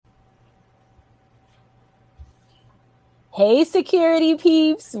Hey, security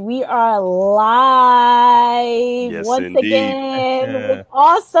peeps, we are live once indeed. again with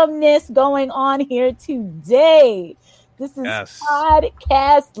awesomeness going on here today. This is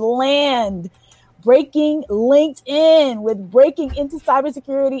podcast land, breaking LinkedIn with breaking into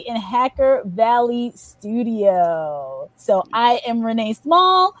cybersecurity in Hacker Valley Studio. So I am Renee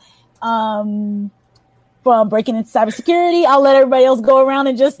Small. From Breaking Into Cybersecurity. I'll let everybody else go around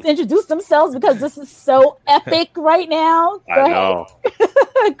and just introduce themselves because this is so epic right now. I know.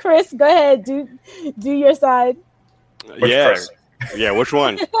 Chris, go ahead. Do your side. Chris? Yeah, which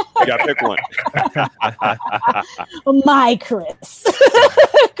one? You got to pick one. My Chris.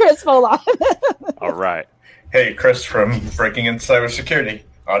 Chris Folon. All right. Hey, Chris from Breaking Into Cybersecurity.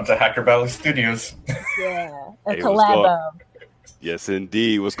 On to Hacker Valley Studios. Yeah, a collab. Yes,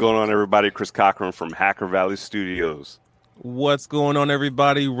 indeed. What's going on, everybody? Chris Cochran from Hacker Valley Studios. What's going on,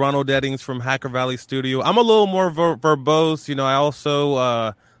 everybody? Ronald Eddings from Hacker Valley Studio. I'm a little more verbose. You know, I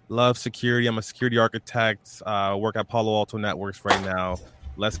also love security. I'm a security architect. Work at Palo Alto Networks right now.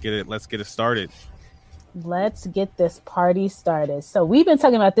 Let's get it started. Let's get this party started. So we've been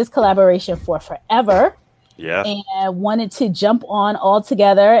talking about this collaboration for forever. Yeah. And wanted to jump on all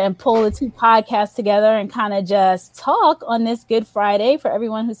together and pull the two podcasts together and kind of just talk on this Good Friday for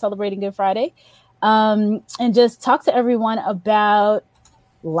everyone who's celebrating Good Friday. And just talk to everyone about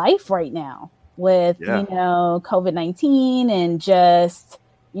life right now with, COVID-19 and just,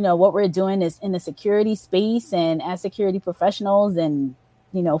 what we're doing is in the security space and as security professionals and,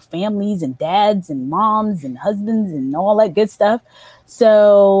 families and dads and moms and husbands and all that good stuff.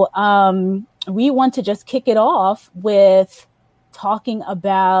 So, we want to just kick it off with talking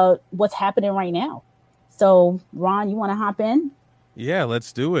about what's happening right now. So, Ron, you want to hop in? Yeah,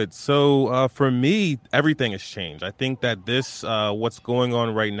 let's do it. So for me, everything has changed. I think that this, what's going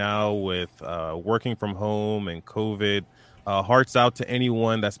on right now with working from home and COVID, hearts out to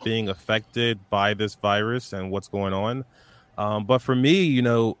anyone that's being affected by this virus and what's going on. But for me,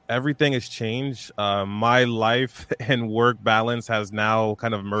 everything has changed. My life and work balance has now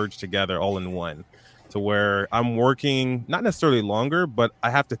kind of merged together all in one to where I'm working not necessarily longer, but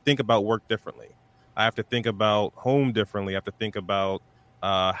I have to think about work differently. I have to think about home differently. I have to think about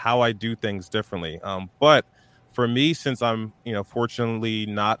how I do things differently. But for me, since I'm, fortunately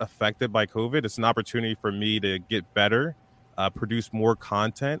not affected by COVID, it's an opportunity for me to get better, produce more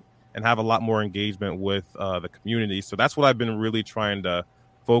content, and have a lot more engagement with the community. So that's what I've been really trying to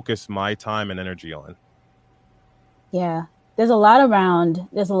focus my time and energy on. Yeah, there's a lot of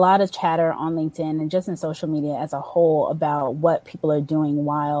chatter on LinkedIn and just in social media as a whole about what people are doing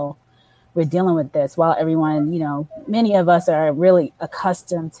while we're dealing with this, while everyone, many of us are really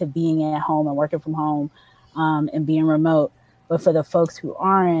accustomed to being at home and working from home and being remote. But for the folks who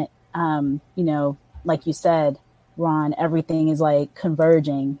aren't, like you said, Ron, everything is like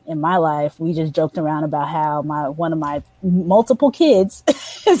converging in my life. We just joked around about how one of my multiple kids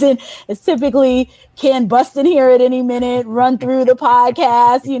is typically can bust in here at any minute, run through the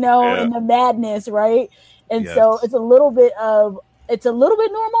podcast, in the madness, right? And so it's a little bit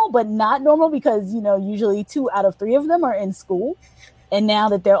normal, but not normal because, usually 2 out of 3 of them are in school. And now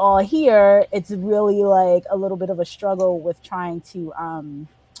that they're all here, it's really like a little bit of a struggle with trying to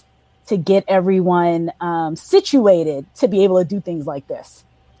get everyone situated to be able to do things like this.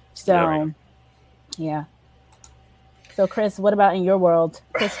 So, yeah. So, Chris, what about in your world?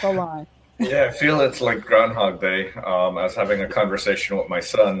 Chris Folon. Yeah, I feel it's like Groundhog Day. I was having a conversation with my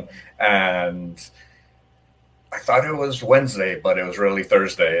son, and I thought it was Wednesday, but it was really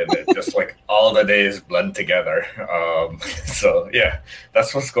Thursday, and it just like all the days blend together. So, yeah,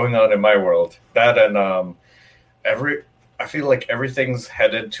 that's what's going on in my world. That and I feel like everything's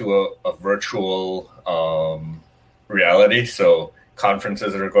headed to a virtual reality. So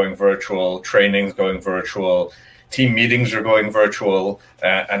conferences are going virtual, trainings going virtual, team meetings are going virtual.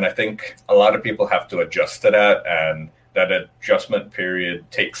 And I think a lot of people have to adjust to that. And that adjustment period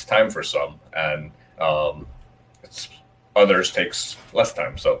takes time for some. And others takes less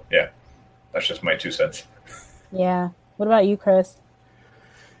time. So, yeah, that's just my 2 cents. Yeah. What about you, Chris?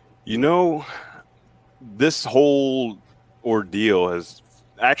 This whole ordeal has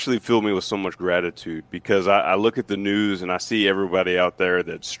actually filled me with so much gratitude because I look at the news and I see everybody out there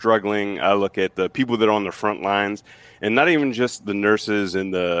that's struggling. I look at the people that are on the front lines, and not even just the nurses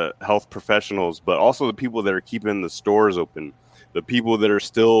and the health professionals, but also the people that are keeping the stores open, the people that are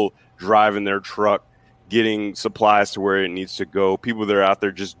still driving their truck, getting supplies to where it needs to go, people that are out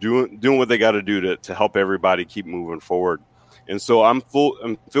there just doing what they got to do to help everybody keep moving forward. And so I'm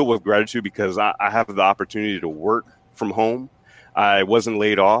filled with gratitude because I have the opportunity to work from home. I wasn't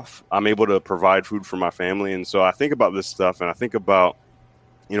laid off. I'm able to provide food for my family. And so I think about this stuff, and I think about,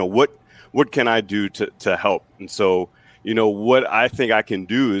 what can I do to help? And so, what I think I can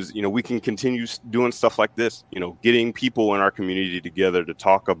do is, we can continue doing stuff like this, getting people in our community together to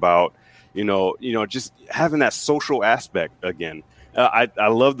talk about, just having that social aspect again. I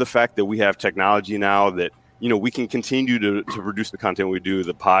love the fact that we have technology now that, we can continue to produce the content we do,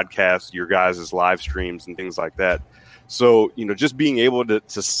 the podcast, your guys' live streams and things like that. So, just being able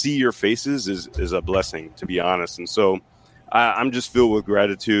to see your faces is a blessing, to be honest. And so I'm just filled with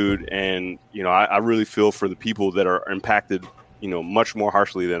gratitude. And, I really feel for the people that are impacted, much more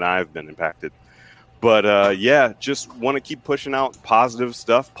harshly than I've been impacted. But just want to keep pushing out positive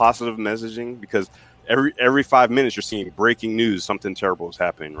stuff, positive messaging, because every 5 minutes you're seeing breaking news, something terrible is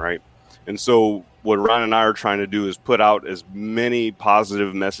happening, right? And so what Ryan and I are trying to do is put out as many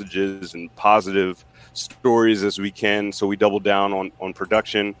positive messages and positive stories as we can. So we double down on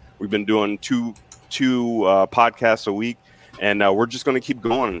production. We've been doing two podcasts a week, and we're just going to keep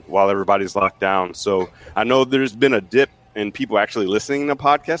going while everybody's locked down. So I know there's been a dip in people actually listening to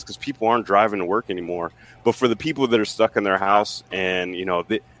podcasts because people aren't driving to work anymore. But for the people that are stuck in their house and,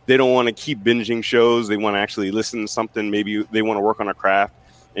 they don't want to keep binging shows, they want to actually listen to something. Maybe they want to work on a craft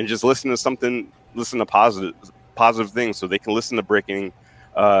and just listen to positive things, so they can listen to Breaking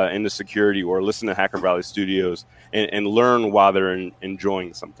into Security or listen to Hacker Valley Studios and learn while they're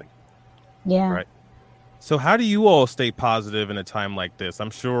enjoying something. Yeah. Right. So how do you all stay positive in a time like this?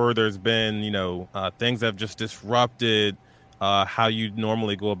 I'm sure there's been, things that have just disrupted how you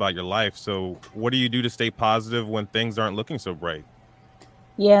normally go about your life. So what do you do to stay positive when things aren't looking so bright?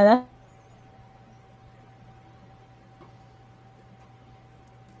 Yeah.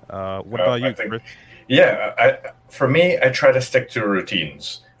 What about you, Chris? For me, I try to stick to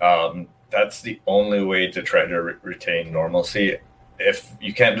routines. That's the only way to try to retain normalcy. If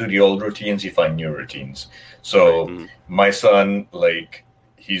you can't do the old routines, you find new routines. So my son,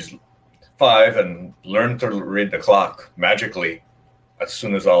 he's 5 and learned to read the clock magically as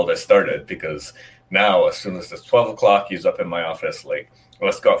soon as all this started, because now as soon as it's 12 o'clock, he's up in my office,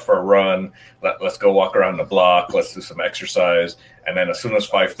 let's go out for a run. Let's go walk around the block. Let's do some exercise. And then as soon as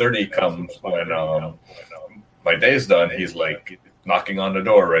 5:30 comes, when my day's done, he's knocking on the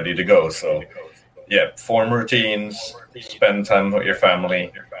door, ready to go. So form routines, spend time with your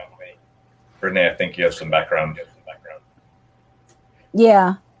family. Renee, I think you have some background.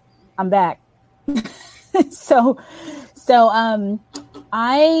 Yeah, I'm back. We've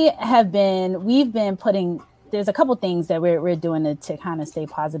been putting, there's a couple things that we're doing to kind of stay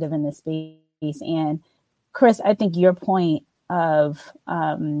positive in this space. And Chris, I think your point of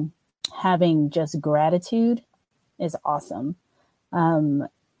having just gratitude is awesome. Can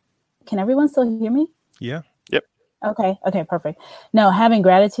everyone still hear me? Yeah. Yep. Okay, perfect. No, having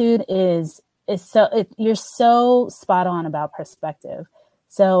gratitude you're so spot on about perspective.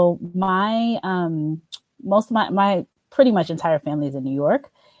 So my most of my pretty much entire family is in New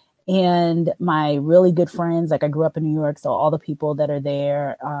York, and my really good friends, I grew up in New York, so all the people that are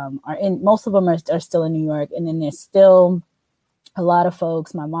there most of them are still in New York, and then there's still a lot of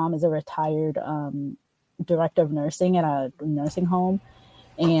folks. My mom is a retired director of nursing at a nursing home,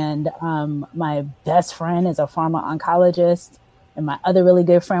 and my best friend is a pharma oncologist, and my other really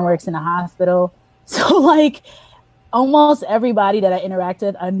good friend works in a hospital. So almost everybody that I interact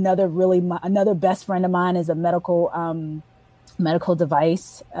with, another best friend of mine is a medical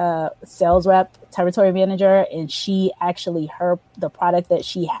device sales rep, territory manager, and she actually, the product that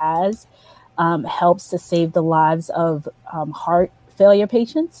she has helps to save the lives of heart failure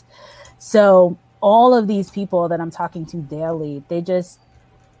patients. So all of these people that I'm talking to daily,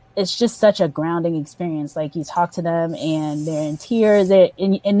 it's just such a grounding experience. You talk to them and they're in tears,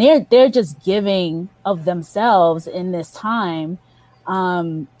 and they're just giving of themselves in this time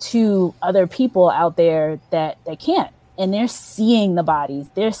to other people out there that they can't. And they're seeing the bodies.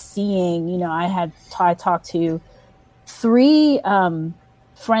 They're seeing, I talked to 3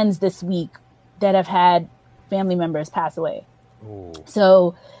 friends this week that have had family members pass away. Ooh.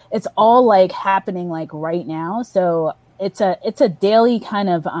 So it's all happening right now. So it's a daily kind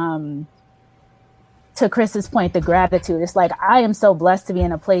of, to Chris's point, the gratitude. It's I am so blessed to be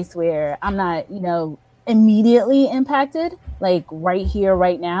in a place where I'm not, immediately impacted, right here,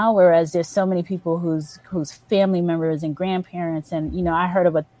 right now. Whereas there's so many people whose family members and grandparents. And, I heard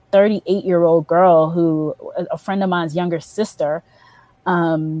of a 38-year-old girl a friend of mine's younger sister,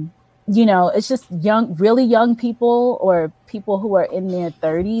 it's just really young people or people who are in their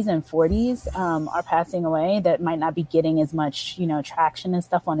 30s and 40s are passing away that might not be getting as much, traction and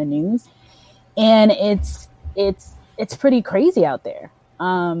stuff on the news. And it's it's pretty crazy out there.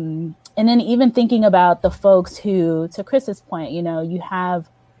 And then even thinking about the folks who, to Chris's point, you know, you have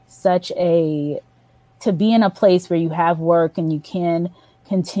to be in a place where you have work and you can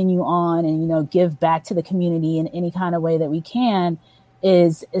continue on and, you know, give back to the community in any kind of way that we can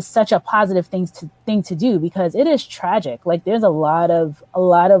is such a positive thing to do, because it is tragic. Like there's a lot of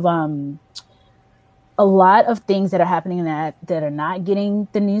things that are happening that are not getting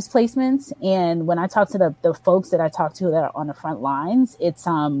the news placements. And when I talk to the folks that I talk to that are on the front lines, it's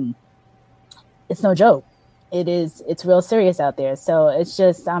no joke. It's real serious out there. So it's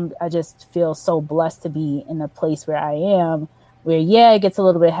just, I just feel so blessed to be in the place where I am, where, yeah, it gets a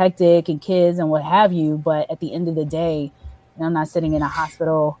little bit hectic and kids and what have you. But at the end of the day, I'm not sitting in a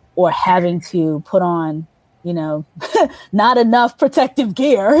hospital or having to put on, you know, not enough protective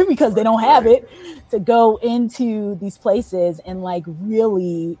gear because they don't have it to go into these places and like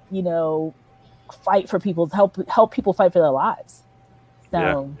really, you know, fight for people, help people fight for their lives.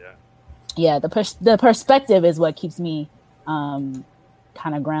 So yeah, the perspective is what keeps me kind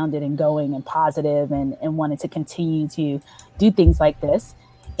of grounded and going and positive and wanting to continue to do things like this.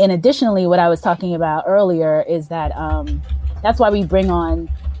 And additionally, what I was talking about earlier is that that's why we bring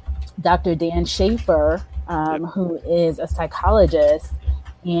on Dr. Dan Schaefer, who is a psychologist,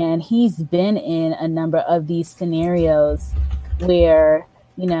 and he's been in a number of these scenarios where,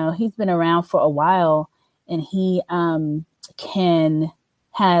 you know, he's been around for a while, and he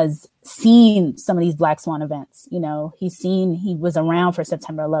has seen some of these Black Swan events. You know, he was around for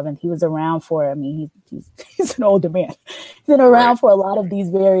September 11th. He was around for, I mean, he's an older man. He's been around for a lot of these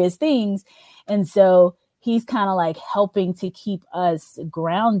various things. And so he's kind of like helping to keep us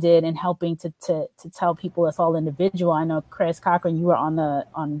grounded and helping to tell people it's all individual. I know Chris Cochran, you were on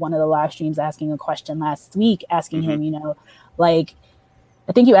one of the live streams asking a question last week, asking him, you know, like,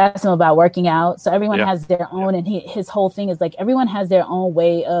 I think you asked him about working out. So everyone has their own, and his whole thing is like, everyone has their own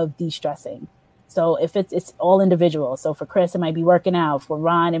way of de-stressing. So if it's all individual. So for Chris, it might be working out. For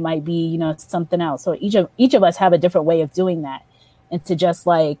Ron, it might be, you know, something else. So each of us have a different way of doing that. And to just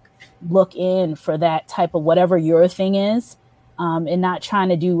like look in for that type of whatever your thing is, and not trying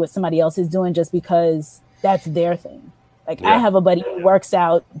to do what somebody else is doing just because that's their thing. Like I have a buddy who works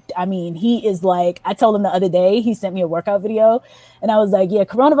out. I mean, he is like, I told him the other day, he sent me a workout video and I was like, yeah,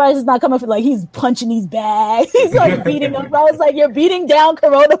 coronavirus is not coming for, like, he's punching these bags. He's like beating up. I was like, you're beating down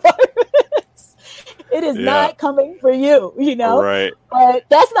coronavirus. It is not coming for you, you know? Right. But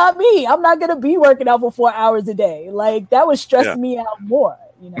that's not me. I'm not going to be working out for 4 hours a day. Like that would stress me out more,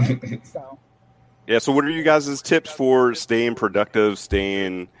 you know? So. Yeah. So what are you guys' tips for staying productive,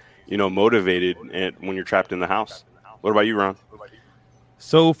 staying, you know, motivated when you're trapped in the house? What about you, Ron?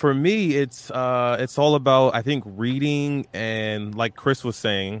 So for me, it's all about, I think, reading and, like Chris was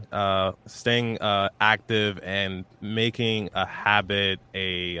saying, staying active and making a habit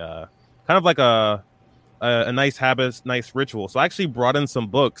a kind of like a nice habit, nice ritual. So I actually brought in some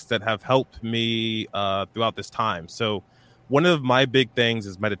books that have helped me throughout this time. So one of my big things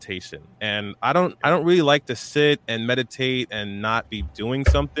is meditation, and I don't really like to sit and meditate and not be doing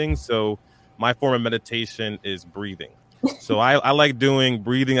something. So my form of meditation is breathing. So I like doing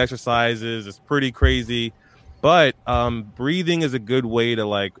breathing exercises. It's pretty crazy, but breathing is a good way to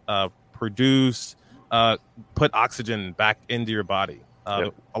like produce, put oxygen back into your body.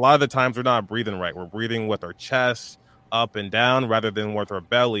 A lot of the times we're not breathing right. We're breathing with our chest up and down rather than with our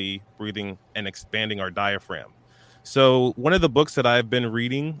belly, breathing and expanding our diaphragm. So one of the books that I've been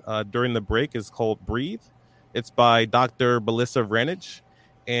reading during the break is called Breathe. It's by Dr. Belisa Vranich.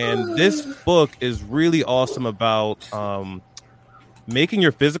 And this book is really awesome about making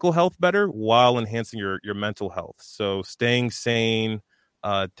your physical health better while enhancing your mental health. So staying sane,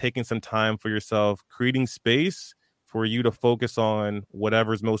 taking some time for yourself, creating space for you to focus on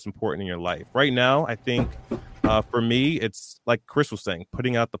whatever's most important in your life. Right now, I think for me, it's like Chris was saying,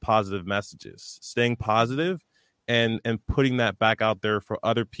 putting out the positive messages, staying positive and putting that back out there for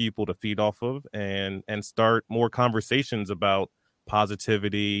other people to feed off of and start more conversations about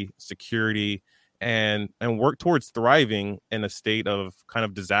positivity, security, and work towards thriving in a state of kind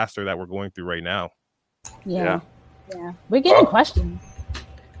of disaster that we're going through right now. Yeah. We're getting questions.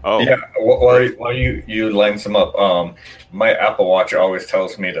 Oh yeah. While you line some up, my Apple Watch always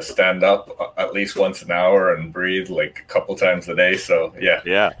tells me to stand up at least once an hour and breathe like a couple times a day. So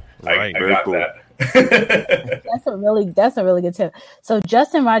right. I got cool. That. That's a really good tip. So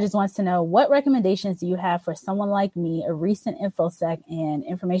Justin Rogers wants to know, what recommendations do you have for someone like me, a recent InfoSec and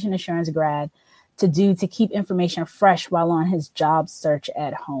information assurance grad, to do to keep information fresh while on his job search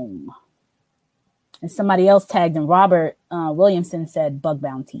at home? And somebody else tagged in, Robert Williamson said bug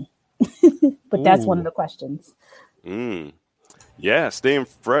bounty. But that's one of the questions. Yeah, staying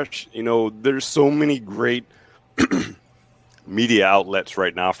fresh. You know, there's so many great media outlets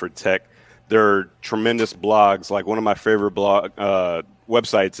right now for tech. There are tremendous blogs. Like one of my favorite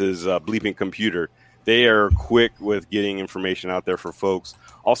websites is Bleeping Computer. They are quick with getting information out there for folks.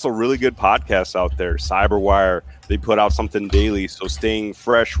 Also, really good podcasts out there. CyberWire, they put out something daily. So staying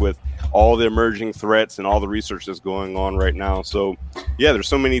fresh with all the emerging threats and all the research that's going on right now. So, yeah, there's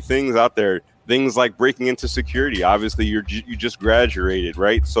so many things out there. Things like breaking into security. Obviously, you just graduated,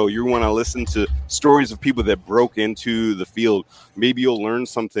 right? So you want to listen to stories of people that broke into the field. Maybe you'll learn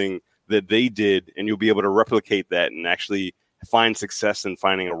something that they did, and you'll be able to replicate that and actually find success in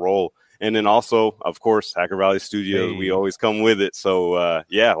finding a role. And then also, of course, Hacker Valley Studios, we always come with it. So,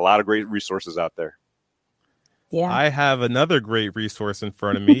 yeah, a lot of great resources out there. Yeah, I have another great resource in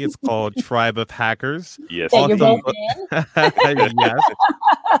front of me. It's called Tribe of Hackers. Yes. Awesome. Yes.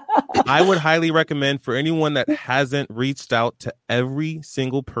 I would highly recommend for anyone that hasn't reached out to every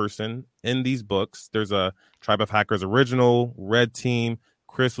single person in these books. There's a Tribe of Hackers original, Red Team.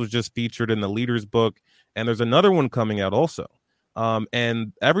 Chris was just featured in the Leaders book. And there's another one coming out also.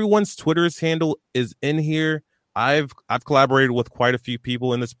 And everyone's Twitter's handle is in here. I've collaborated with quite a few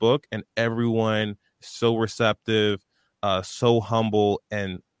people in this book, and everyone so receptive, so humble,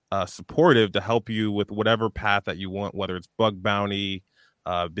 and supportive to help you with whatever path that you want, whether it's bug bounty,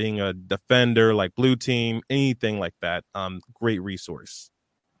 being a defender like Blue Team, anything like that. Great resource.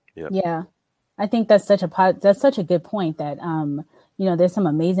 Yep. Yeah, I think that's such a good point that there's some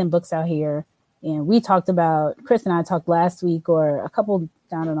amazing books out here. And Chris and I talked last week or a couple,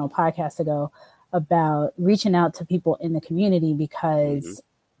 I don't know, podcasts ago about reaching out to people in the community because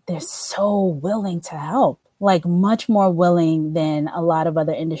they're so willing to help, like much more willing than a lot of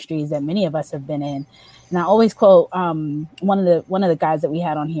other industries that many of us have been in. And I always quote one of the guys that we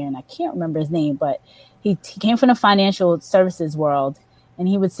had on here, and I can't remember his name, but he came from the financial services world. And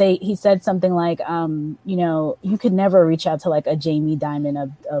he said something like, you could never reach out to like a Jamie Dimon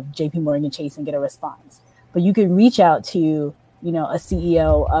of JP Morgan Chase and get a response, but you could reach out to, a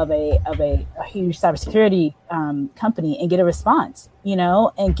CEO of a huge cybersecurity company and get a response,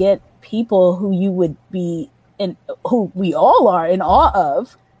 and get people who you would be and who we all are in awe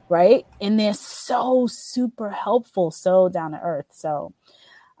of, right? And they're so super helpful, so down to earth. So,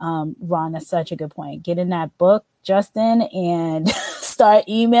 Ron, that's such a good point. Get in that book, Justin, and start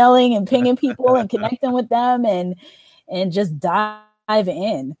emailing and pinging people and connecting with them and just dive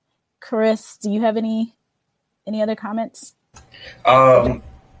in. Chris, do you have any other comments?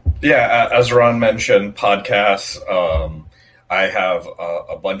 Yeah, as Ron mentioned, podcasts. I have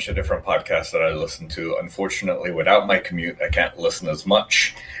a bunch of different podcasts that I listen to. Unfortunately, without my commute, I can't listen as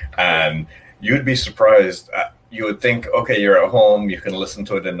much. And you'd be surprised. You would think, okay, you're at home, you can listen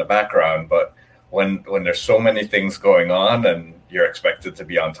to it in the background, but when there's so many things going on and you're expected to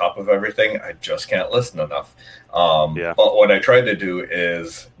be on top of everything, I just can't listen enough. But what I try to do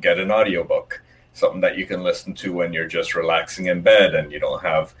is get an audiobook, something that you can listen to when you're just relaxing in bed and you don't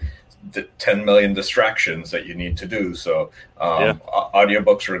have 10 million distractions that you need to do. So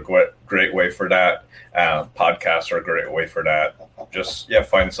audiobooks are a great way for that. Podcasts are a great way for that. Just,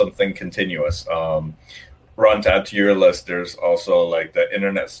 find something continuous. Ron, to add to your list, there's also like the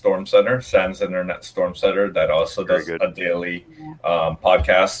Internet Storm Center, SANS Internet Storm Center, that also does a daily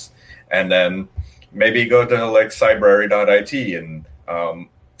podcast. And then maybe go to like cybrary.it and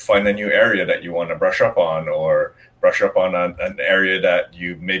find a new area that you want to brush up on, or brush up on an area that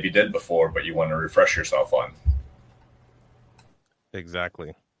you maybe did before, but you want to refresh yourself on.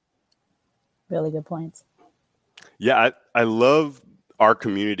 Exactly. Really good points. Yeah, I love our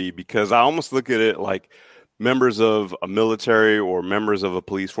community because I almost look at it like members of a military or members of a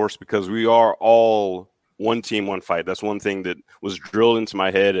police force, because we are all one team, one fight. That's one thing that was drilled into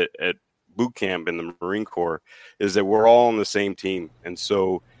my head at boot camp in the Marine Corps, is that we're all on the same team. And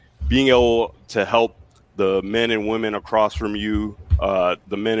so being able to help the men and women across from you, the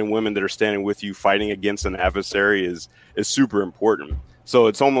men and women that are standing with you fighting against an adversary is super important. So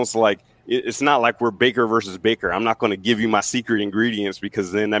it's almost like, it's not like we're Baker versus Baker. I'm not going to give you my secret ingredients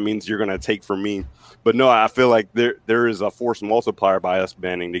because then that means you're going to take from me. But no, I feel like there is a force multiplier by us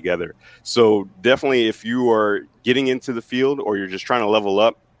banding together. So definitely, if you are getting into the field or you're just trying to level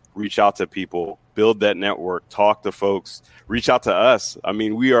up, reach out to people, build that network, talk to folks, reach out to us. I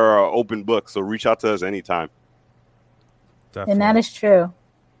mean, we are an open book, so reach out to us anytime. Definitely. And that is true.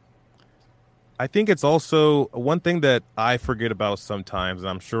 I think it's also one thing that I forget about sometimes, and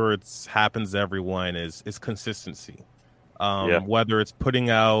I'm sure it happens to everyone, is consistency. Whether it's putting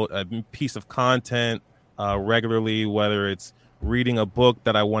out a piece of content regularly, whether it's reading a book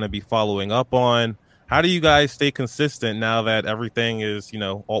that I want to be following up on, How do you guys stay consistent now that everything is,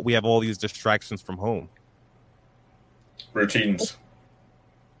 we have all these distractions from home? Routines.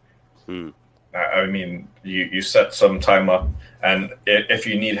 I mean, you set some time up, and if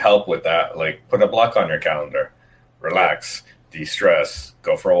you need help with that, like put a block on your calendar, relax, de-stress,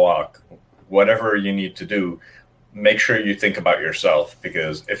 go for a walk, whatever you need to do. Make sure you think about yourself,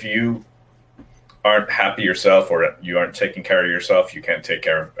 because if you aren't happy yourself or you aren't taking care of yourself, you can't take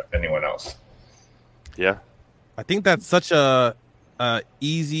care of anyone else. Yeah. I think that's such a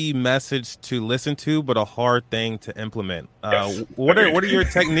easy message to listen to, but a hard thing to implement. Yes. What are your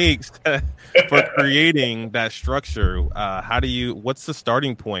techniques for creating that structure? What's the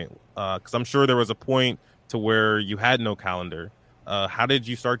starting point? Because I'm sure there was a point to where you had no calendar. How did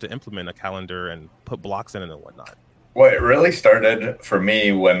you start to implement a calendar and put blocks in it and whatnot? Well, it really started for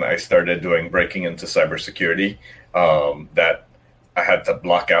me when I started doing breaking into cybersecurity, that I had to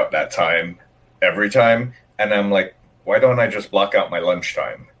block out that time every time. And I'm like, why don't I just block out my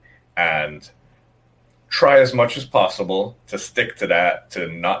lunchtime and try as much as possible to stick to that, to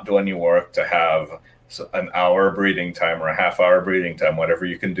not do any work, to have an hour breathing time or a half hour breathing time, whatever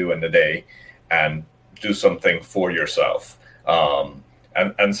you can do in the day, and do something for yourself.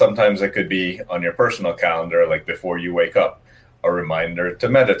 And sometimes it could be on your personal calendar, like before you wake up, a reminder to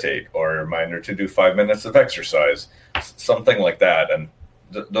meditate or a reminder to do 5 minutes of exercise, something like that. And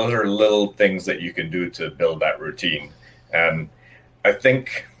those are little things that you can do to build that routine. And I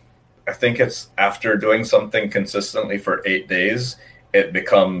think it's after doing something consistently for 8 days, it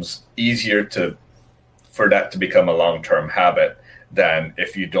becomes easier for that to become a long-term habit than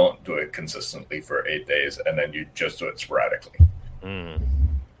if you don't do it consistently for 8 days and then you just do it sporadically.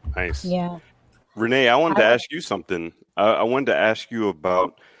 Nice. Yeah. Renee, I wanted to ask you something. I wanted to ask you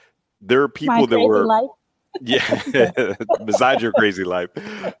about, there are people that were life. Yeah, besides your crazy life,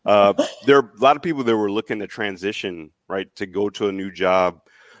 there are a lot of people that were looking to transition, right, to go to a new job,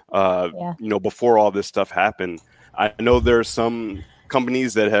 before all this stuff happened. I know there are some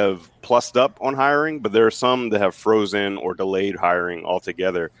companies that have plussed up on hiring, but there are some that have frozen or delayed hiring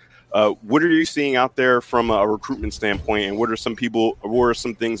altogether. What are you seeing out there from a recruitment standpoint, and what are some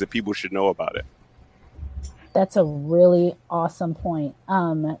things that people should know about it? That's a really awesome point.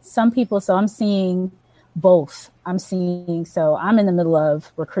 Some people, so I'm seeing both. I'm in the middle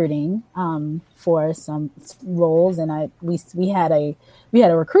of recruiting for some roles, and we had a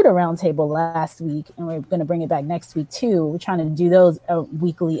recruiter roundtable last week, and we're going to bring it back next week too. We're trying to do those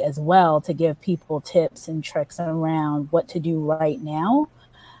weekly as well to give people tips and tricks around what to do right now.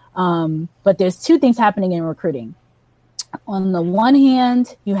 But there's two things happening in recruiting. On the one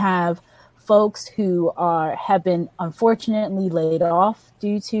hand, you have folks who have been unfortunately laid off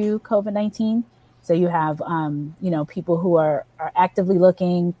due to COVID-19. So you have, people who are actively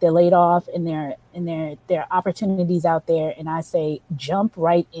looking, they're laid off, and there are opportunities out there. And I say, jump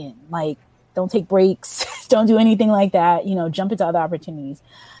right in. Like, don't take breaks, don't do anything like that. Jump into other opportunities.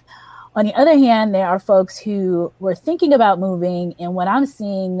 On the other hand, there are folks who were thinking about moving, and what I'm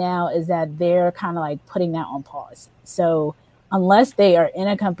seeing now is that they're kind of like putting that on pause. So unless they are in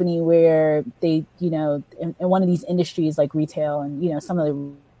a company where they, in one of these industries like retail and, some of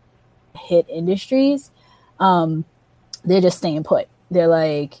the hit industries, they're just staying put. They're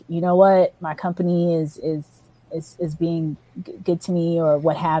like, you know what, my company is being good to me or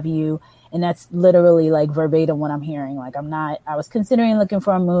what have you. And that's literally like verbatim what I'm hearing. Like, I was considering looking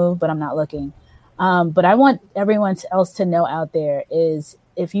for a move, but I'm not looking. But I want everyone else to know out there is,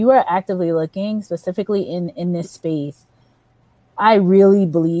 if you are actively looking specifically in this space, I really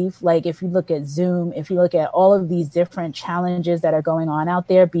believe, like, if you look at Zoom, if you look at all of these different challenges that are going on out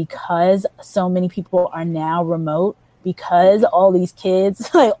there, because so many people are now remote, because all these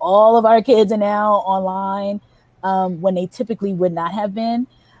kids, like all of our kids are now online when they typically would not have been,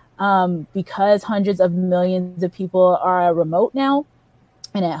 because hundreds of millions of people are remote now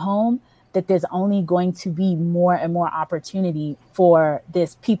and at home, that there's only going to be more and more opportunity for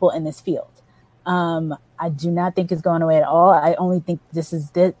people in this field. I do not think it's going away at all. I only think this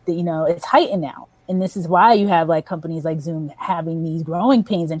is it's heightened now. And this is why you have like companies like Zoom having these growing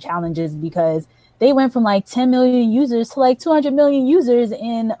pains and challenges, because they went from like 10 million users to like 200 million users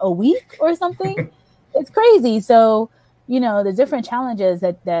in a week or something. It's crazy. So, the different challenges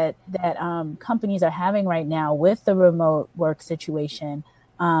that companies are having right now with the remote work situation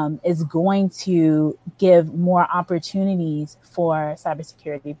is going to give more opportunities for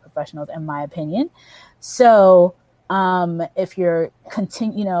cybersecurity professionals, in my opinion. So if you're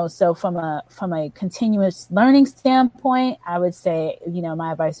so from a continuous learning standpoint, I would say,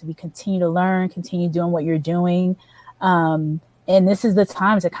 my advice would be continue to learn, continue doing what you're doing. And And this is the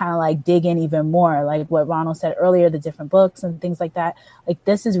time to kind of like dig in even more, like what Ronald said earlier, the different books and things like that. Like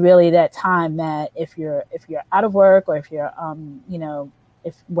this is really that time that if you're out of work, or if you're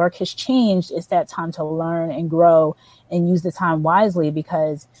if work has changed, it's that time to learn and grow and use the time wisely,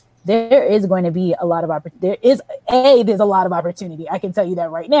 because there is going to be a lot of there's a lot of opportunity. I can tell you that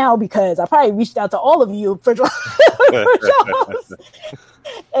right now, because I probably reached out to all of you for jobs.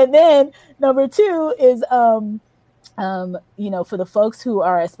 And then number two is, for the folks who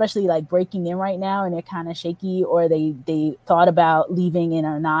are especially like breaking in right now and they're kind of shaky, or they thought about leaving in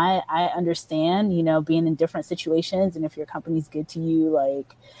or not. I understand, being in different situations, and if your company's good to you,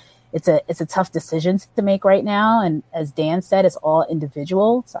 like it's a tough decision to make right now. And as Dan said, it's all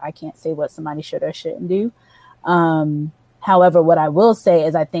individual. So I can't say what somebody should or shouldn't do. However, what I will say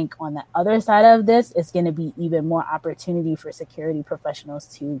is I think on the other side of this, it's going to be even more opportunity for security professionals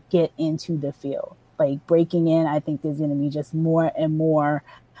to get into the field. Like breaking in, I think there's going to be just more and more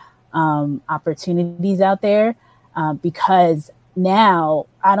opportunities out there, because now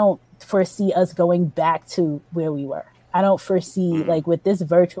I don't foresee us going back to where we were. I don't foresee, like with this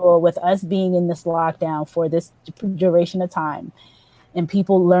virtual, with us being in this lockdown for this duration of time, and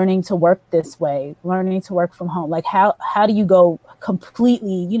people learning to work this way, learning to work from home. Like how do you go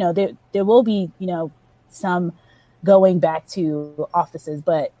completely, there will be, some going back to offices,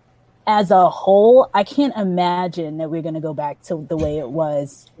 but as a whole, I can't imagine that we're going to go back to the way it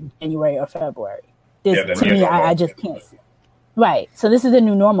was in January or February. I just can't. Right. So this is a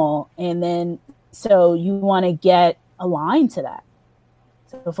new normal. And then, so you want to get aligned to that.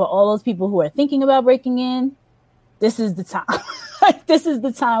 So for all those people who are thinking about breaking in, this is the time. This is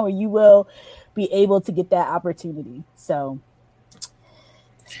the time where you will be able to get that opportunity. So.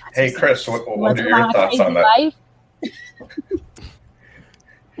 Hey, Chris, what are your thoughts on that?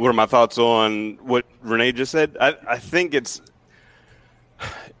 What are my thoughts on what Renee just said? I think it's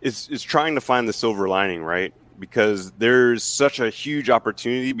trying to find the silver lining, right? Because there's such a huge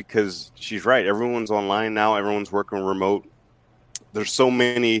opportunity, because she's right. Everyone's online now. Everyone's working remote. There's so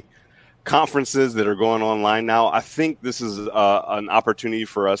many conferences that are going online now. I think this is an opportunity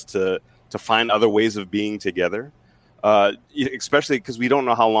for us to find other ways of being together, especially because we don't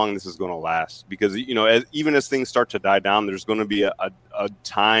know how long this is going to last. Because, even as things start to die down, there's going to be a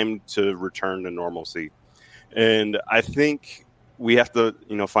time to return to normalcy. And I think we have to,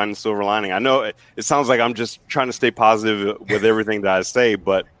 find the silver lining. I know it sounds like I'm just trying to stay positive with everything that I say,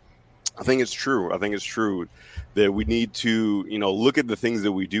 but I think it's true. I think it's true that we need to, look at the things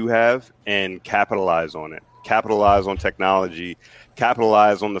that we do have and capitalize on it. Capitalize on technology.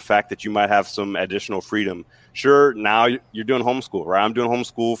 Capitalize on the fact that you might have some additional freedom. Sure, now you're doing homeschool, right? I'm doing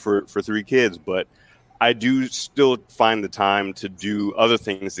homeschool for 3 kids, but I do still find the time to do other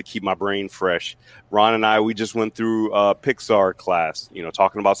things to keep my brain fresh. Ron and I, we just went through a Pixar class,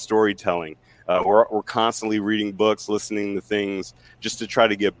 talking about storytelling. We're constantly reading books, listening to things just to try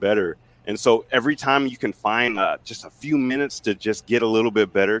to get better. And so every time you can find just a few minutes to just get a little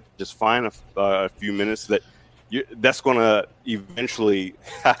bit better, just find a few minutes that's going to eventually.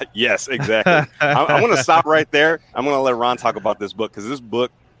 Yes, exactly. I'm going to stop right there. I'm going to let Ron talk about this book, because this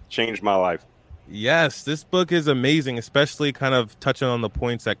book changed my life. Yes, this book is amazing, especially kind of touching on the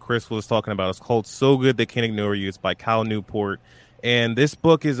points that Chris was talking about. It's called So Good They Can't Ignore You. It's by Cal Newport. And this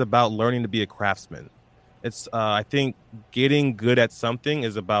book is about learning to be a craftsman. It's, I think, getting good at something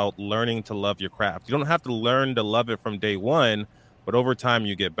is about learning to love your craft. You don't have to learn to love it from day one, but over time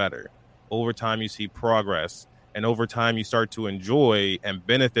you get better. Over time you see progress. And over time you start to enjoy and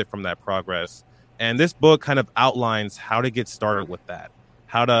benefit from that progress. And this book kind of outlines how to get started with that,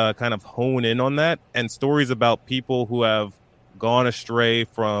 how to kind of hone in on that, and stories about people who have gone astray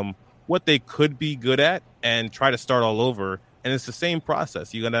from what they could be good at and try to start all over. And it's the same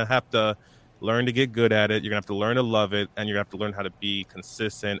process. You're going to have to learn to get good at it. You're going to have to learn to love it. And you're going to have to learn how to be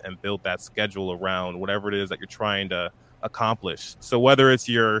consistent and build that schedule around whatever it is that you're trying to accomplish. So whether it's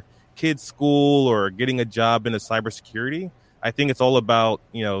your kid's school or getting a job in cybersecurity, I think it's all about,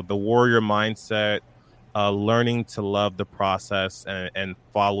 the warrior mindset, learning to love the process and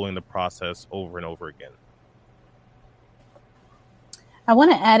following the process over and over again. I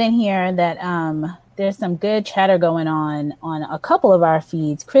want to add in here that there's some good chatter going on a couple of our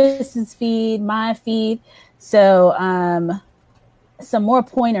feeds, Chris's feed, my feed. So some more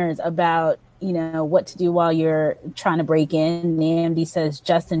pointers about, what to do while you're trying to break in. NAMD says,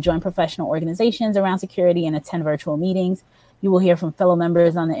 Justin, join professional organizations around security and attend virtual meetings. You will hear from fellow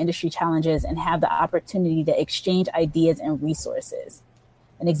members on the industry challenges and have the opportunity to exchange ideas and resources.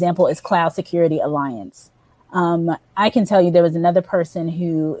 An example is Cloud Security Alliance. I can tell you there was another person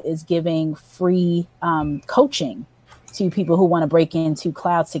who is giving free coaching to people who want to break into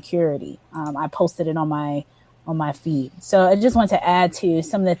cloud security. I posted it on my feed. So I just want to add to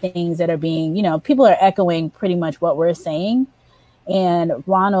some of the things that are being, people are echoing pretty much what we're saying. And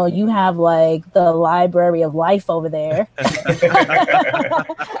Ronald, you have like the library of life over there. I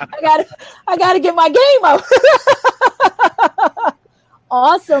gotta get my game up.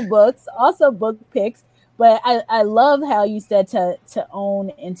 Awesome books, awesome book picks. But I love how you said to own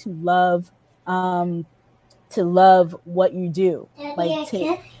and to love what you do, like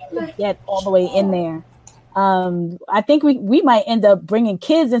to get all the way in there. I think we might end up bringing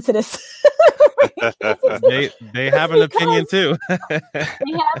kids into this. They have an opinion too. They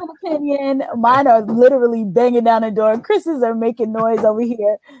have an opinion. Mine are literally banging down the door. Chris's are making noise over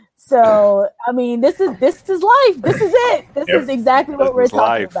here. So I mean, this is life. This is it. This is exactly what we're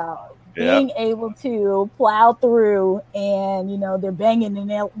talking about. Being able to plow through, and they're banging and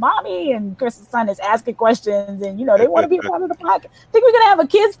they're mommy, and Chris's son is asking questions, and they want to be a part of the podcast. I think we're gonna have a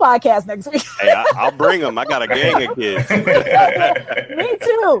kids podcast next week. Hey, I'll bring them. I got a gang of kids. Me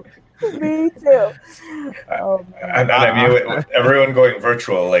too. And I mean, with everyone going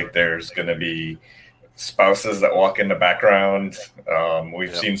virtual, like there's gonna be spouses that walk in the background.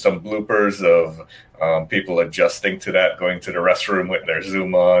 We've seen some bloopers of people adjusting to that, going to the restroom with their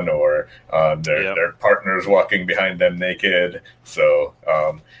Zoom on, or their partners walking behind them naked. So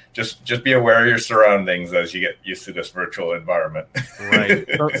just be aware of your surroundings as you get used to this virtual environment. Right.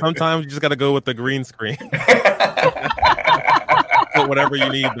 So sometimes you just got to go with the green screen. Put whatever you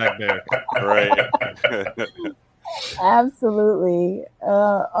need back there. Right. Absolutely.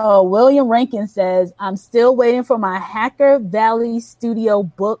 William Rankin says, I'm still waiting for my Hacker Valley Studio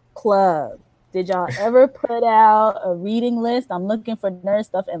book club. Did y'all ever put out a reading list? I'm looking for nerd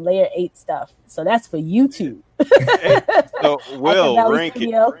stuff and layer 8 stuff. So that's for YouTube. So Will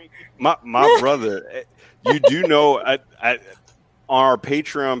Rankin, my brother, you do know on our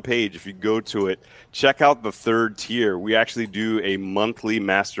Patreon page, if you go to it, check out the 3rd tier. We actually do a monthly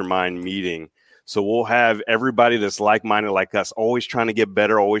mastermind meeting. So we'll have everybody that's like-minded like us, always trying to get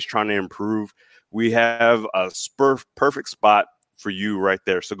better, always trying to improve. We have a perfect spot for you right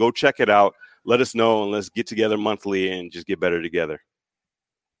there. So go check it out. Let us know, and let's get together monthly and just get better together.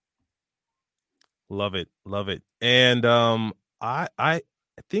 Love it. And I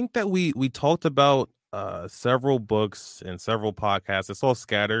think that we talked about several books and several podcasts. It's all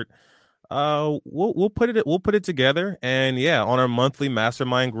scattered. We'll put it together, and on our monthly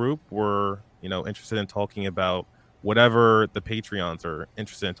mastermind group, we're interested in talking about whatever the Patreons are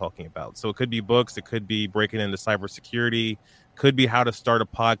interested in talking about. So it could be books, it could be breaking into cybersecurity, could be how to start a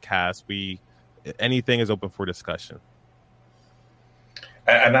podcast. Anything is open for discussion.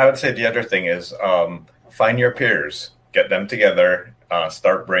 And I would say the other thing is find your peers, get them together,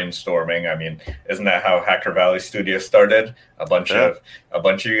 start brainstorming. I mean, isn't that how Hacker Valley Studio started? A bunch of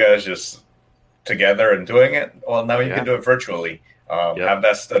you guys just together and doing it. Well, now you can do it virtually. Have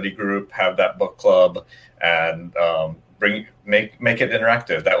that study group, have that book club, and make it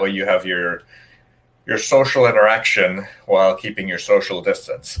interactive. That way you have your social interaction while keeping your social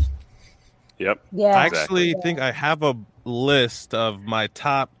distance. Yep. Yeah. I actually think I have a list of my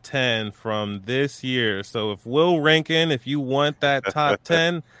top 10 from this year. So if Will Rankin, if you want that top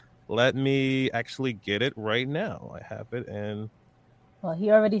 10, let me actually get it right now. I have it in. Well, he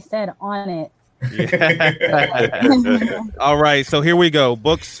already said on it. Yeah. All right, so here we go.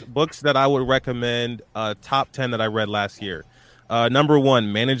 Books that I would recommend. Top 10 that I read last year. Number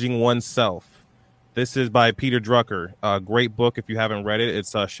 1, Managing Oneself. This is by Peter Drucker. Great book if you haven't read it.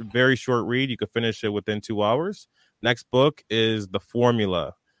 It's a very short read. You could finish it within 2 hours. Next book is The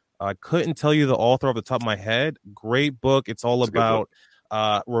Formula. I couldn't tell you the author off the top of my head. Great book. It's all about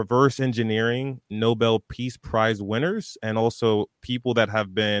reverse engineering Nobel Peace Prize winners, and also people that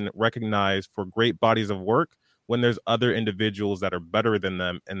have been recognized for great bodies of work when there's other individuals that are better than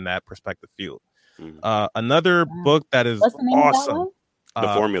them in that prospective field. Another book that is awesome. The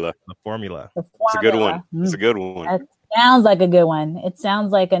Formula. The Formula. It's a good one. It's a good one. That sounds like a good one. It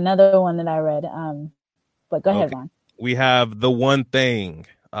sounds like another one that I read. But go ahead, Ron. We have The One Thing.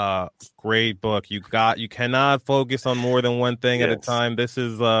 Great book. You cannot focus on more than one thing at a time. This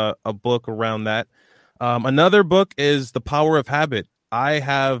is a book around that. Another book is The Power of Habit. I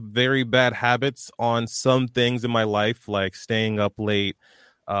have very bad habits on some things in my life, like staying up late,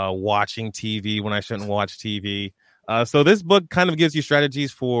 watching TV when I shouldn't watch TV. So this book kind of gives you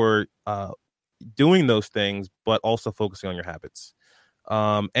strategies for doing those things, but also focusing on your habits.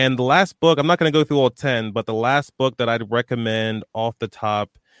 And the last book, I'm not going to go through all 10, but the last book that I'd recommend off the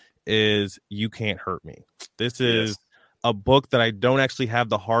top is You Can't Hurt Me. This is a book that I don't actually have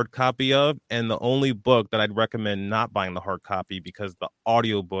the hard copy of, and the only book that I'd recommend not buying the hard copy because the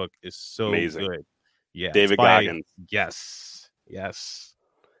audiobook is so Amazing. good. Yeah. David Goggins. Yes.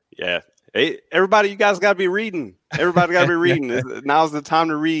 Yeah. Hey, everybody, you guys got to be reading. Everybody got to be reading. Now's the time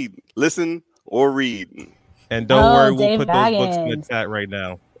to read, listen, or read. And don't worry, we'll David put those books in the Goggins. chat right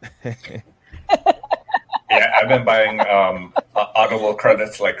now. Yeah, I've been buying Audible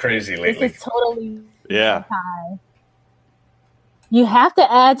credits like crazy lately. This is totally Yeah. high. You have to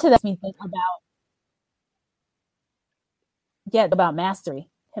add to that. Me think about Mastery.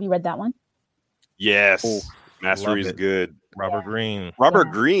 Have you read that one? Yes. Oh, Mastery is love it. good. Robert Greene. Robert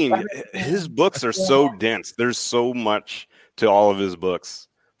Yeah. Greene, Robert his Greene. books are so dense. There's so much to all of his books.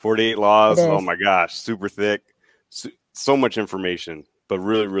 48 Laws. It is. Oh my gosh, super thick. So much information, but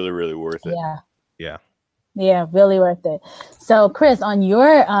really, really, really worth it. Yeah, really worth it. So, Chris, on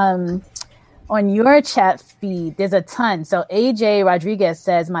your chat feed, there's a ton. So AJ Rodriguez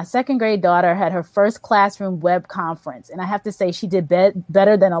says, my second grade daughter had her first classroom web conference. And I have to say she did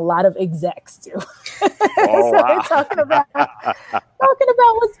better than a lot of execs do. Oh, So wow. we're talking about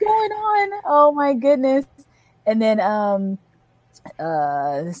what's going on. Oh my goodness. And then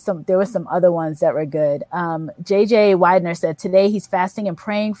there were some other ones that were good. JJ Widener said today he's fasting and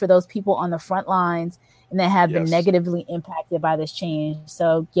praying for those people on the front lines and that have been Yes. negatively impacted by this change.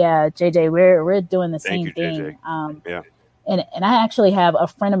 So yeah, JJ, we're doing the Thank same you, thing. JJ. Yeah. And I actually have a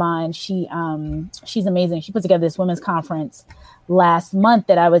friend of mine. She's amazing. She put together this women's conference last month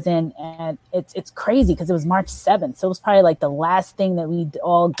that I was in, and it's crazy because it was March 7th. So it was probably like the last thing that we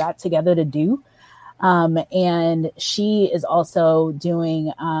all got together to do. And she is also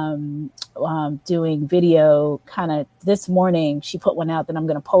doing video kind of this morning. She put one out that I'm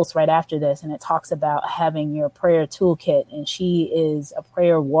going to post right after this. And it talks about having your prayer toolkit. And she is a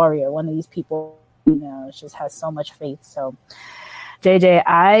prayer warrior. One of these people, just has so much faith. So JJ,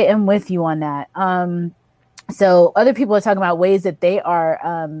 I am with you on that. So other people are talking about ways that they are,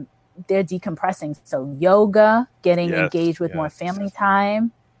 they're decompressing. So yoga, getting engaged with more family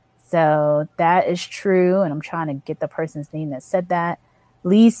time. So that is true. And I'm trying to get the person's name that said that.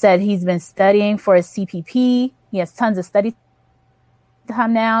 Lee said he's been studying for his CPP. He has tons of study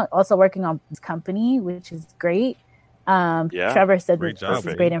time now, also working on his company, which is great. Trevor said this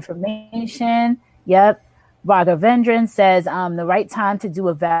is great information. Yep. Raghavendran says the right time to do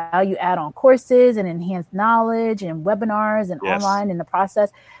a value add-on courses and enhance knowledge and webinars and online in the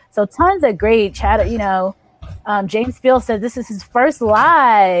process. So tons of great chat, James Field said this is his first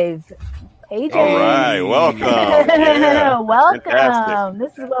live. Hey, James. All right, welcome. Yeah. Welcome. Fantastic.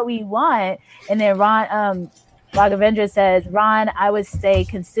 This is what we want. And then Ron Raghavendra says, Ron, I would say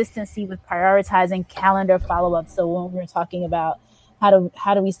consistency with prioritizing calendar follow-up. So when we're talking about how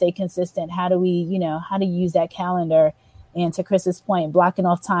do we stay consistent, how do we, how to use that calendar, and to Chris's point, blocking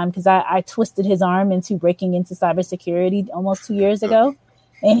off time, because I twisted his arm into breaking into cybersecurity almost 2 years ago,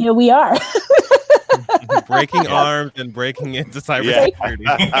 and here we are. Breaking arms and breaking into cybersecurity.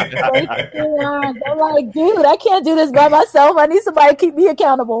 I'm like, dude, I can't do this by myself. I need somebody to keep me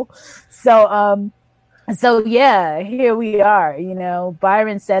accountable. So yeah, here we are.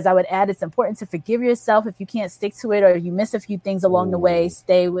 Byron says, I would add it's important to forgive yourself if you can't stick to it or you miss a few things along the way.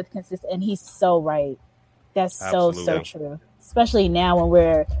 Stay with consistent. And he's so right. That's so true. Especially now when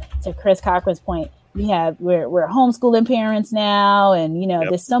we're, to Chris Cochran's point, we're homeschooling parents now, and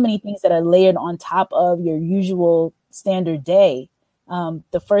there's so many things that are layered on top of your usual standard day.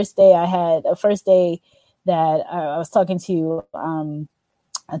 The first day that I was talking to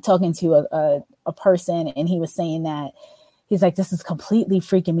a person, and he was saying that he's like, this is completely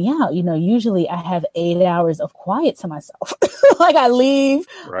freaking me out. Usually I have 8 hours of quiet to myself. Like I leave,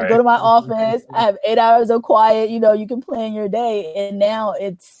 I go to my office, I have 8 hours of quiet, you can plan your day. And now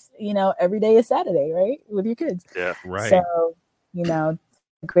it's, every day is Saturday, right? With your kids. Yeah. Right. So,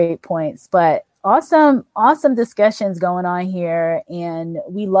 great points, but awesome discussions going on here. And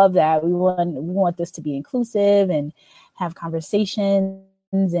we love that. We want this to be inclusive and have conversations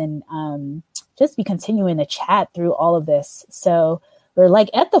and just be continuing to chat through all of this. So we're like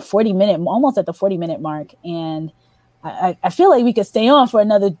almost at the 40-minute mark. And I feel like we could stay on for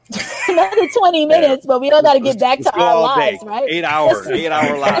another 20 minutes, but we all got to get back to our lives, right? 8 hours, 8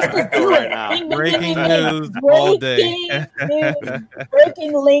 hour lives right now. Breaking news all day.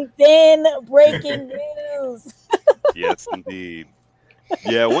 Breaking LinkedIn, breaking news. Yes, indeed.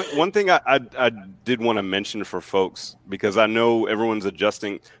 Yeah, one thing I did want to mention for folks, because I know everyone's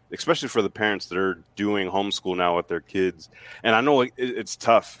adjusting, especially for the parents that are doing homeschool now with their kids. And I know it's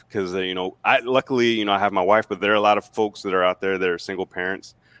tough because, luckily, I have my wife, but there are a lot of folks that are out there that are single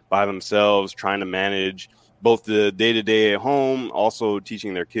parents by themselves trying to manage both the day-to-day at home, also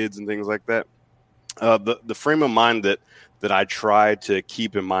teaching their kids and things like that. The frame of mind that I try to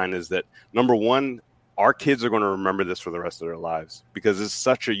keep in mind is that, number one, our kids are going to remember this for the rest of their lives, because it's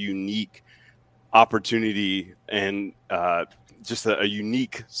such a unique opportunity and just a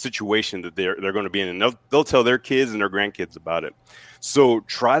unique situation that they're going to be in, and they'll tell their kids and their grandkids about it. So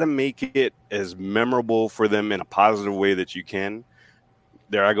try to make it as memorable for them in a positive way that you can.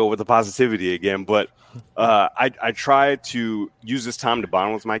 There I go with the positivity again, but I try to use this time to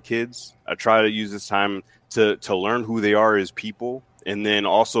bond with my kids. I try to use this time to learn who they are as people, and then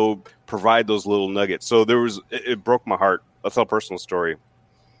also provide those little nuggets. So it broke my heart. I'll tell a personal story.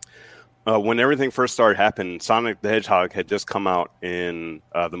 When everything first started happening, Sonic the Hedgehog had just come out in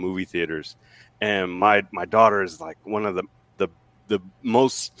the movie theaters, and my daughter is like one of the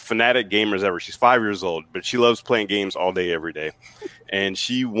most fanatic gamers ever. She's 5 years old, but she loves playing games all day, every day. And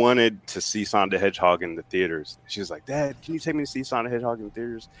she wanted to see Sonic the Hedgehog in the theaters. She was like, "Dad, can you take me to see Sonic the Hedgehog in the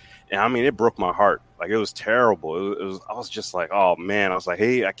theaters?" And I mean, it broke my heart. Like, it was terrible. I was just like, oh man. I was like,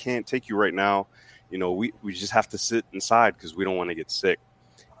 "Hey, I can't take you right now. You know, we just have to sit inside because we don't want to get sick."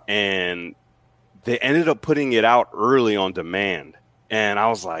 And they ended up putting it out early on demand. And I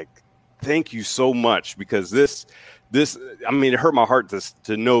was like, thank you so much, because this, I mean, it hurt my heart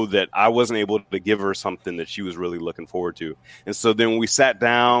to know that I wasn't able to give her something that she was really looking forward to. And so then we sat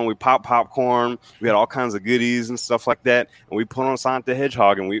down, we popped popcorn, we had all kinds of goodies and stuff like that. And we put on Sonic the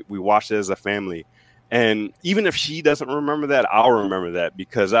Hedgehog, and we watched it as a family. And even if she doesn't remember that, I'll remember that,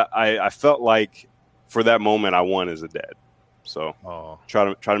 because I felt like for that moment I won as a dad. So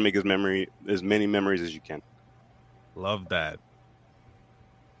try to make as many memories as you can. Love that.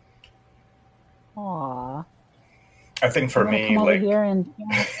 Aw. I think for me, come like, over here and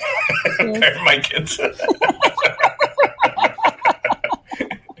my kids.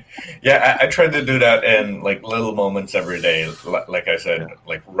 Yeah, I tried to do that in like little moments every day. Like I said,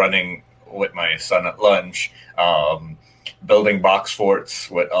 like running with my son at lunch, building box forts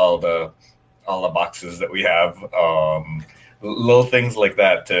with all the boxes that we have, little things like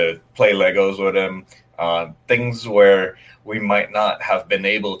that, to play Legos with him, things where we might not have been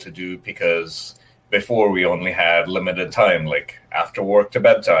able to do because before we only had limited time, like after work to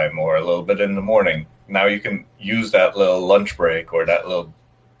bedtime or a little bit in the morning. Now you can use that little lunch break or that little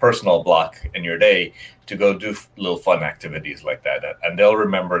personal block in your day to go do little fun activities like that. And they'll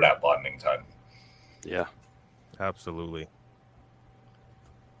remember that bonding time. Yeah, absolutely.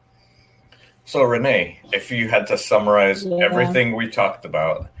 So Renee, if you had to summarize everything we talked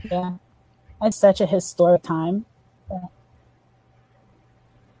about. Yeah, it's such a historic time. I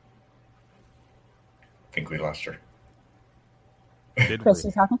think we lost her. Chris,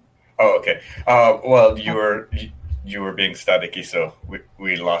 you talking? Oh, okay. Well, you were being staticky, so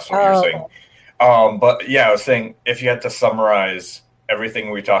we lost what you were saying. But yeah, I was saying, if you had to summarize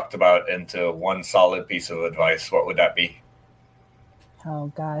everything we talked about into one solid piece of advice, what would that be?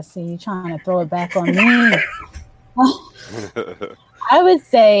 Oh God, see, you're trying to throw it back on me. I would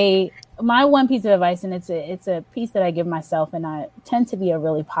say my one piece of advice, and it's a piece that I give myself, and I tend to be a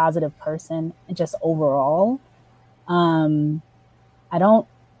really positive person just overall. I don't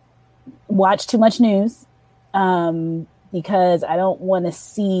watch too much news because I don't want to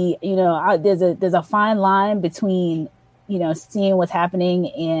see, there's a fine line between, seeing what's happening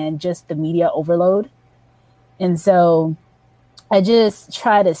and just the media overload. And so I just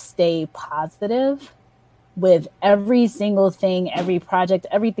try to stay positive with every single thing, every project,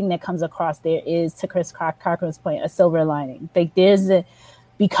 everything that comes across. There is, to Chris Cockrum's point, a silver lining. Like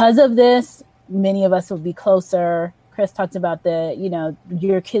because of this, many of us will be closer. Chris talked about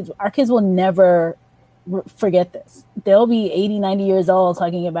our kids will never forget this. They'll be 80, 90 years old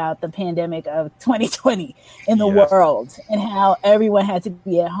talking about the pandemic of 2020 in the world and how everyone had to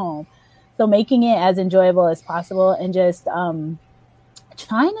be at home. So making it as enjoyable as possible, and just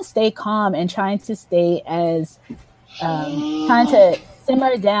trying to stay calm and trying to stay as trying to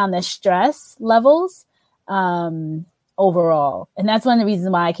simmer down the stress levels overall. And that's one of the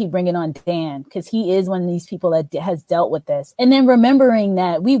reasons why I keep bringing on Dan, because he is one of these people that has dealt with this. And then remembering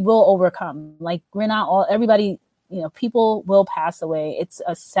that we will overcome. Like, we're not all, everybody, people will pass away. It's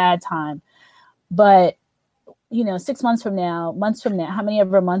a sad time. But 6 months from now, how many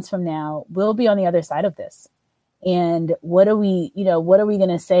ever months from now, we'll be on the other side of this. And what are we going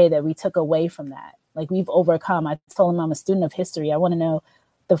to say that we took away from that? Like, we've overcome. I told him I'm a student of history. I want to know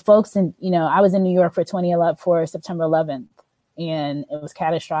the folks in, I was in New York for September 11th, and it was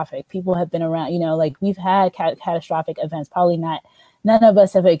catastrophic. People have been around, we've had catastrophic events. Probably none of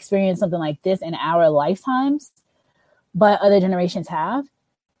us have experienced something like this in our lifetimes, but other generations have.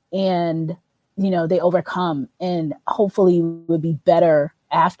 And they overcome and hopefully would be better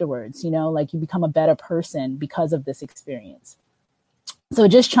afterwards, like you become a better person because of this experience. So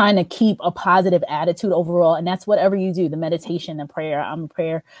just trying to keep a positive attitude overall. And that's whatever you do, the meditation and prayer. I'm a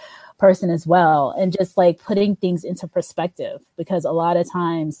prayer person as well. And just like putting things into perspective, because a lot of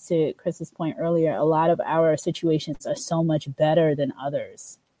times, to Chris's point earlier, a lot of our situations are so much better than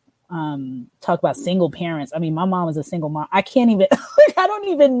others. Talk about single parents. I mean, my mom is a single mom. I can't even, I don't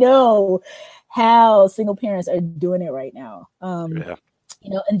even know how single parents are doing it right now.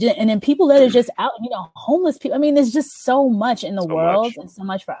 And then people that are just out, homeless people. I mean, there's just so much in the world and so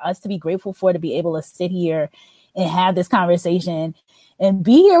much for us to be grateful for, to be able to sit here and have this conversation and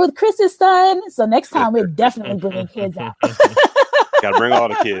be here with Chris's son. So next time we're definitely bringing kids out. Gotta bring all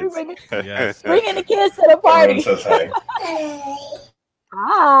the kids. Bringing the kids to the party. Says hi.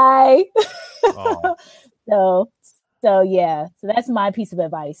 Hi. So yeah. So that's my piece of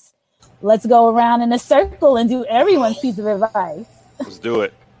advice. Let's go around in a circle and do everyone's piece of advice. Let's do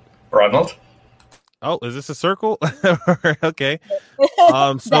it. Ronald? Oh, is this a circle? Okay.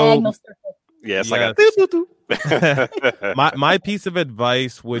 Diagonal circle. Yeah, it's like my piece of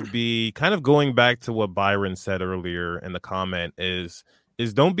advice would be kind of going back to what Byron said earlier in the comment is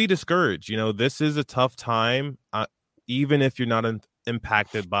don't be discouraged. This is a tough time. Even if you're not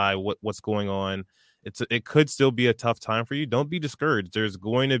impacted by what's going on, it could still be a tough time for you. Don't be discouraged. There's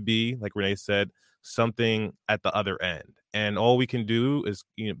going to be, like Renee said, something at the other end. And all we can do is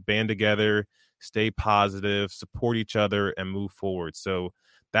band together, stay positive, support each other, and move forward. So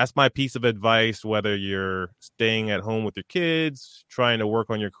that's my piece of advice, whether you're staying at home with your kids, trying to work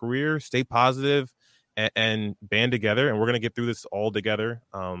on your career, stay positive and band together. And we're going to get through this all together.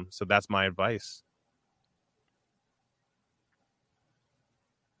 So that's my advice.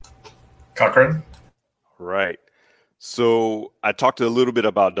 Cochran? Right. So I talked a little bit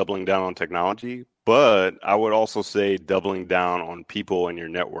about doubling down on technology, but I would also say doubling down on people in your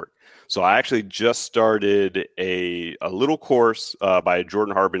network. So I actually just started a little course by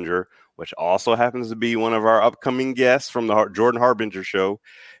Jordan Harbinger, which also happens to be one of our upcoming guests from the Jordan Harbinger show.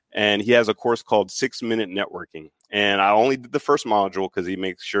 And he has a course called 6-Minute Networking. And I only did the first module because he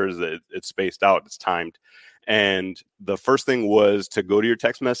makes sure that it's spaced out, it's timed. And the first thing was to go to your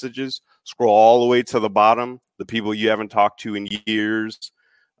text messages, scroll all the way to the bottom, the people you haven't talked to in years,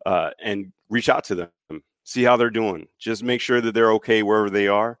 and reach out to them, see how they're doing. Just make sure that they're okay wherever they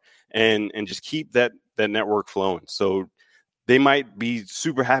are, and just keep that network flowing. So they might be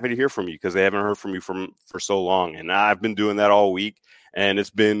super happy to hear from you because they haven't heard from you for so long. And I've been doing that all week, and it's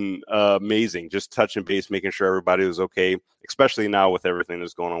been amazing. Just touching base, making sure everybody was okay, especially now with everything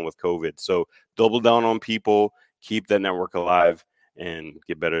that's going on with COVID. So double down on people, keep that network alive, and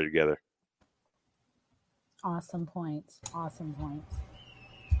get better together. Awesome points.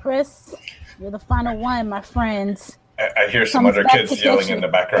 Chris, you're the final one, my friend. I hear some other kids yelling in the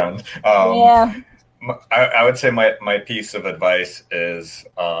background. Yeah. I would say my piece of advice is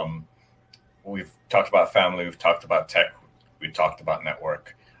we've talked about family, we've talked about tech, we've talked about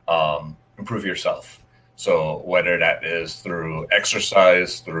network. Improve yourself. So whether that is through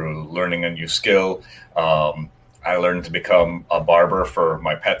exercise, through learning a new skill, I learned to become a barber for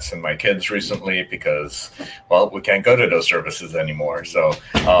my pets and my kids recently because, well, we can't go to those services anymore. So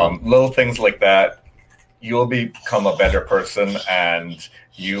little things like that, you'll become a better person and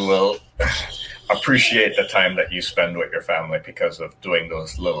you will appreciate the time that you spend with your family because of doing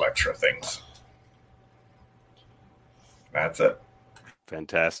those little extra things. That's it.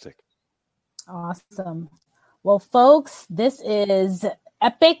 Fantastic. Awesome. Well, folks, this is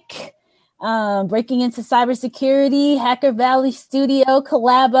epic. Breaking into cybersecurity, Hacker Valley Studio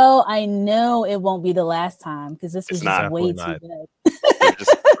collabo. I know it won't be the last time because this was just way too good.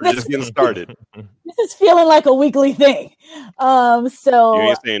 We're just getting started. This is feeling like a weekly thing. So you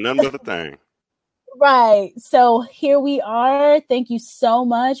ain't saying nothing but a thing. Right. So here we are. Thank you so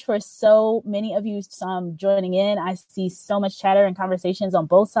much for so many of you joining in. I see so much chatter and conversations on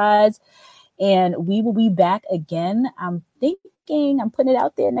both sides. And we will be back again. I'm putting it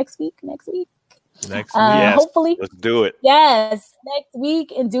out there next week. Yes, hopefully. Let's do it. Yes. Next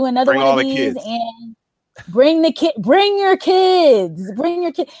week and do another Bring one all of the these. kids. And bring your kids.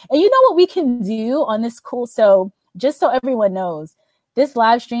 And you know what we can do on this so just so everyone knows, this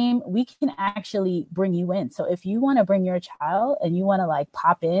live stream, we can actually bring you in. So if you want to bring your child and you want to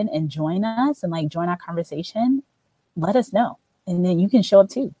pop in and join us and join our conversation, let us know. And then you can show up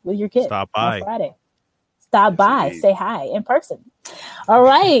too with your kids. Stop by. On Friday. Stop by, say hi in person. All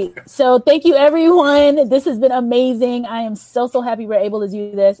right. So thank you, everyone. This has been amazing. I am so happy we're able to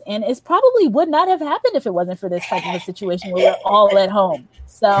do this. And it probably would not have happened if it wasn't for this type of a situation where we're all at home.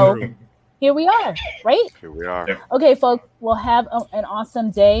 So here we are, right? Here we are. Yep. Okay, folks, we'll have an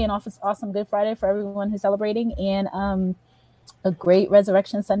awesome day, an awesome Good Friday for everyone who's celebrating, and a great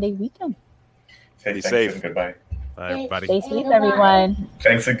Resurrection Sunday weekend. Say Be thanks safe. and goodbye. Bye, everybody. Stay safe, everyone.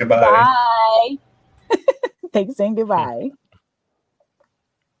 Thanks and goodbye. Bye. Thanks and goodbye.